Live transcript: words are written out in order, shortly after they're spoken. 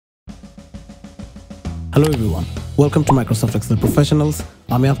Hello everyone, welcome to Microsoft Excel Professionals.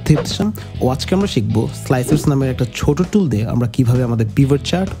 আমি Abtahi Iptesam ও আজকে আমরা শিখব স্লাইসার্স নামের একটা ছোট টুল দিয়ে আমরা কিভাবে আমাদের পিভট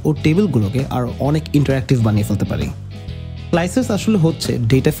চার্ট ও টেবিলগুলোকে আরো অনেক ইন্টারঅ্যাক্টিভ বানিয়ে ফেলতে পারি। স্লাইসার্স আসলে হচ্ছে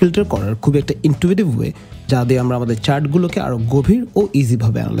ডেটা ফিল্টার করার খুব একটা ইনটুইটিভ ওয়ে যা দিয়ে আমরা আমাদের চার্টগুলোকে আরো গভীর ও ইজি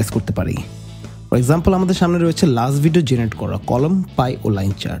ভাবে অ্যানালাইজ করতে পারি। ফর এক্সাম্পল, আমাদের সামনে রয়েছে লাস্ট ভিডিও জেনারেট করা কলাম, পাই ও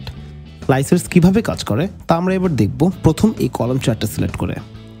লাইন চার্ট। স্লাইসার্স কিভাবে কাজ করে তা আমরা এবার দেখব। প্রথম এই কলাম চার্টটা সিলেক্ট করে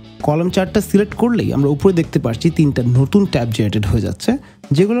কলাম চার্টটা সিলেক্ট করলেই আমরা উপরে দেখতে পাচ্ছি তিনটা নতুন ট্যাব জেনারেটেড হয়ে যাচ্ছে,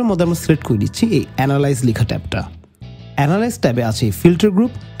 যেগুলোর মধ্যে আমরা সিলেক্ট করে দিচ্ছি এই অ্যানালাইজ লেখা ট্যাবটা। অ্যানালাইজ ট্যাবে আছে ফিল্টার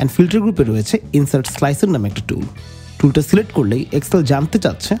গ্রুপ, অ্যান্ড ফিল্টার গ্রুপে রয়েছে ইনসার্ট স্লাইসার নামে একটা টুল। টুলটা সিলেক্ট করলেই এক্সেল জানতে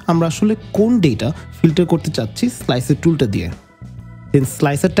চাচ্ছে আমরা আসলে কোন ডেটা ফিল্টার করতে চাচ্ছি স্লাইসার টুলটা দিয়ে। দেন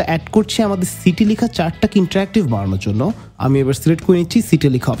স্লাইসারটা অ্যাড করছি আমাদের সিটি লেখা চার্টটাকে ইন্টারঅ্যাক্টিভ বানানোর জন্য। আমি এবার সিলেক্ট করে নিচ্ছি সিটি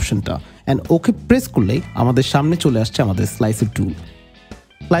লেখা অপশনটা, অ্যান্ড ওকে প্রেস করলেই আমাদের সামনে চলে আসছে আমাদের স্লাইসার টুল।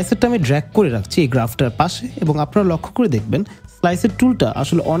 স্লাইসারটা আমি ড্র্যাগ করে রাখছি এই গ্রাফটার পাশে, এবং আপনারা লক্ষ্য করে দেখবেন স্লাইসার টুলটা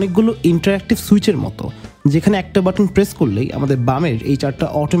আসলে অনেকগুলো ইন্টারঅ্যাক্টিভ সুইচের মতো, যেখানে একটা বাটন প্রেস করলেই আমাদের বামের এই চার্টটা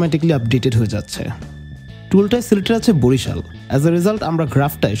অটোমেটিক্যালি আপডেটেড হয়ে যাচ্ছে। টুলটায় সিলেক্টেড আছে বরিশাল। অ্যাজ এ রেজাল্ট আমরা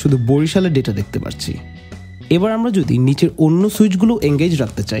গ্রাফটায় শুধু বরিশালের ডেটা দেখতে পাচ্ছি। এবার আমরা যদি নিচের অন্য সুইচগুলো এঙ্গেজ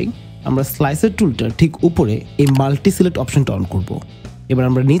রাখতে চাই, আমরা স্লাইসার টুলটার ঠিক উপরে এই মাল্টি সিলেক্ট অপশনটা অন করব। এবার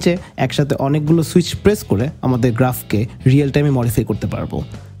আমরা নিচে একসাথে অনেকগুলো সুইচ প্রেস করে আমাদের গ্রাফকে রিয়েল টাইমে মডিফাই করতে পারবো।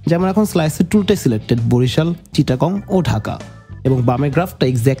 যেমন এখন স্লাইসার টুলটাই সিলেক্টেড বরিশাল, চিটাগং ও ঢাকা, এবং বামের গ্রাফটা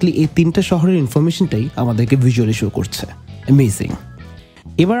এক্স্যাক্টলি এই তিনটা শহরের ইনফরমেশনটাই আমাদেরকে ভিজুয়ালি শো করছে। অ্যামেজিং।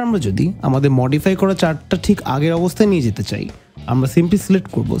 এবার আমরা যদি আমাদের মডিফাই করা চার্টটা ঠিক আগের অবস্থায় নিয়ে যেতে চাই, আমরা সিম্পলি সিলেক্ট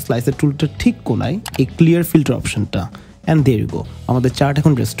করবো স্লাইসার টুলটার ঠিক কোনায় এই ক্লিয়ার ফিল্টার অপশনটা, অ্যান্ড দেয়ার ইউ গো, আমাদের চার্ট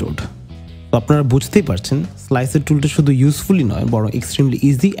এখন রেস্টোর্ড। তো আপনারা বুঝতেই পারছেন স্লাইসার টুলটা শুধু ইউজফুলি নয়, বরং extremely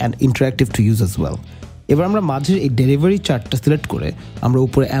easy and interactive to use as well. এবার আমরা মাঝের এই ডেলিভারি চার্টটা সিলেক্ট করে আমরা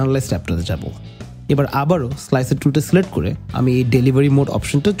উপরে অ্যানালাইজ ট্যাবটাতে যাব। এবার আবারও স্লাইসার টুলটা সিলেক্ট করে আমি এই ডেলিভারি মোড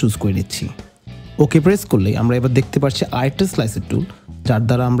অপশনটা চুজ করে নিচ্ছি। ওকে প্রেস করলেই আমরা এবার দেখতে পাচ্ছি আরেকটা স্লাইসার টুল, যার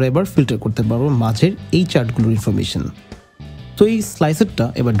দ্বারা আমরা এবার ফিল্টার করতে পারবো মাঝের এই চার্টগুলোর ইনফরমেশন। তো এই স্লাইসারটা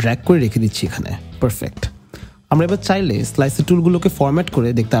এবার ড্র্যাগ করে রেখে দিচ্ছি এখানে। পারফেক্ট। আমরা এবার চাইলে স্লাইসার টুলগুলোকে ফরম্যাট করে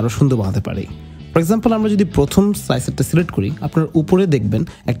দেখতে আরও সুন্দর বানাতে পারি। ফর এক্সাম্পল, আমরা যদি প্রথম স্লাইসারটা সিলেক্ট করি, আপনার উপরে দেখবেন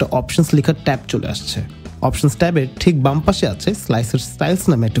একটা অপশনস লেখার ট্যাব চলে আসছে। অপশনস ট্যাবের ঠিক বাম পাশে আছে স্লাইসার স্টাইলস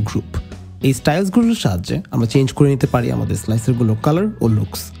নামে একটা গ্রুপ। এই স্টাইলস গ্রুপের সাহায্যে আমরা চেঞ্জ করে নিতে পারি আমাদের স্লাইসারগুলোর কালার ও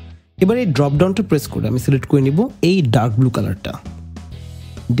লুকস। এবার এই ড্রপডাউনটা প্রেস করে আমি সিলেক্ট করে নিব এই ডার্ক ব্লু কালারটা।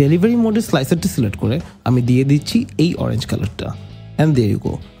 ডেলিভারি মোডের স্লাইসারটা সিলেক্ট করে আমি দিয়ে দিচ্ছি এই অরেঞ্জ কালারটা, অ্যান্ড দেয়ার ইউ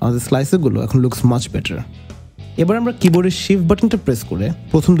গো, আমাদের স্লাইসারগুলো এখন লুকস মাচ বেটার। এবার আমরা কিবোর্ডের শিফট বাটনটা প্রেস করে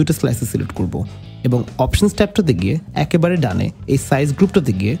প্রথম দুটো স্লাইসার সিলেক্ট করব, এবং অপশনস ট্যাবটাতে গিয়ে একেবারে ডানে এই সাইজ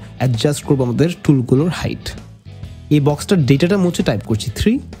গ্রুপটাতে গিয়ে অ্যাডজাস্ট করবো আমাদের টুলগুলোর হাইট। এই বক্সটার ডেটাটা মুছে টাইপ করছি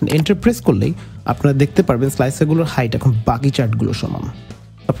 3, এন্টার প্রেস করলেই আপনারা দেখতে পারবেন স্লাইসারগুলোর হাইট এখন বাকি চার্টগুলোর সমান।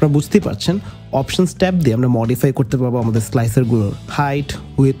 আপনারা বুঝতেই পারছেন অপশনস ট্যাব দিয়ে আমরা মডিফাই করতে পারবো আমাদের স্লাইসারগুলোর হাইট,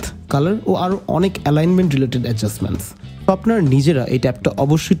 উইথ, কালার ও আরও অনেক অ্যালাইনমেন্ট রিলেটেড অ্যাডজাস্টমেন্টস। তো আপনারা নিজেরা এই ট্যাবটা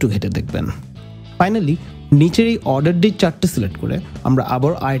অবশ্যই একটু ঘেটে দেখবেন। ফাইনালি নিচের এই অর্ডার ডেট চার্টটা সিলেক্ট করে আমরা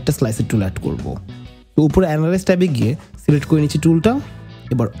আবার আরেকটা স্লাইসার টুল অ্যাড করব। তো উপরে অ্যানালাইজ ট্যাবে গিয়ে সিলেক্ট করে নিচ্ছি টুলটা।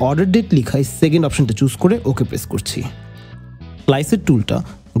 এবার অর্ডার ডেট লেখা এই সেকেন্ড অপশনটা চুজ করে ওকে প্রেস করছি। স্লাইসার টুলটা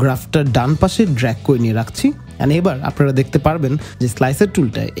গ্রাফটার ডান পাশে ড্র্যাগ করে নিয়ে রাখছি, অ্যান্ড এবার আপনারা দেখতে পারবেন যে স্লাইসার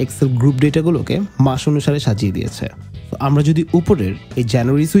টুলটায় এক্সেল গ্রুপ ডেটাগুলোকে মাস অনুসারে সাজিয়ে দিয়েছে। তো আমরা যদি উপরের এই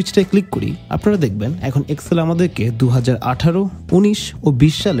জানুয়ারি সুইচটায় ক্লিক করি, আপনারা দেখবেন এখন এক্সেল আমাদেরকে 2018, 19 ও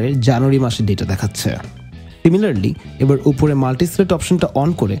 20 সালের জানুয়ারি মাসের ডেটা দেখাচ্ছে। সিমিলারলি এবার উপরে মাল্টি সিলেক্ট অপশনটা অন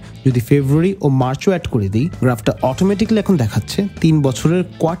করে যদি ফেব্রুয়ারি ও মার্চও অ্যাড করে দিই, গ্রাফটা অটোমেটিক্যালি এখন দেখাচ্ছে 3 বছরের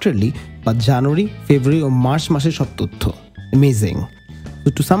কোয়ার্টারলি বা জানুয়ারি, ফেব্রুয়ারি ও মার্চ মাসের সব তথ্য। অ্যামেজিং। তো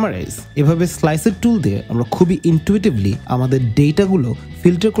টু সামারাইজ, এভাবে স্লাইসার টুল দিয়ে আমরা খুবই ইনটুইটিভলি আমাদের ডেটাগুলো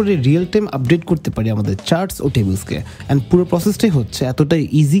ফিল্টার করে রিয়েল টাইম আপডেট করতে পারি আমাদের চার্টস ও টেবিলসকে, অ্যান্ড পুরো প্রসেসটাই হচ্ছে এতটাই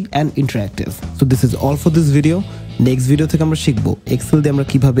easy and interactive. So this is all for this video. Next video থেকে আমরা শিখবো এক্সেল দিয়ে আমরা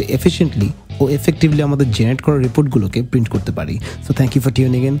কিভাবে এফিশিয়েন্টলি ও এফেক্টিভলি আমাদের জেনারেট করা রিপোর্টগুলোকে প্রিন্ট করতে পারি। So thank you for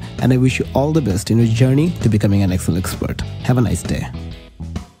tuning in, and I wish you all the best in your journey to becoming an Excel expert. Have a nice day.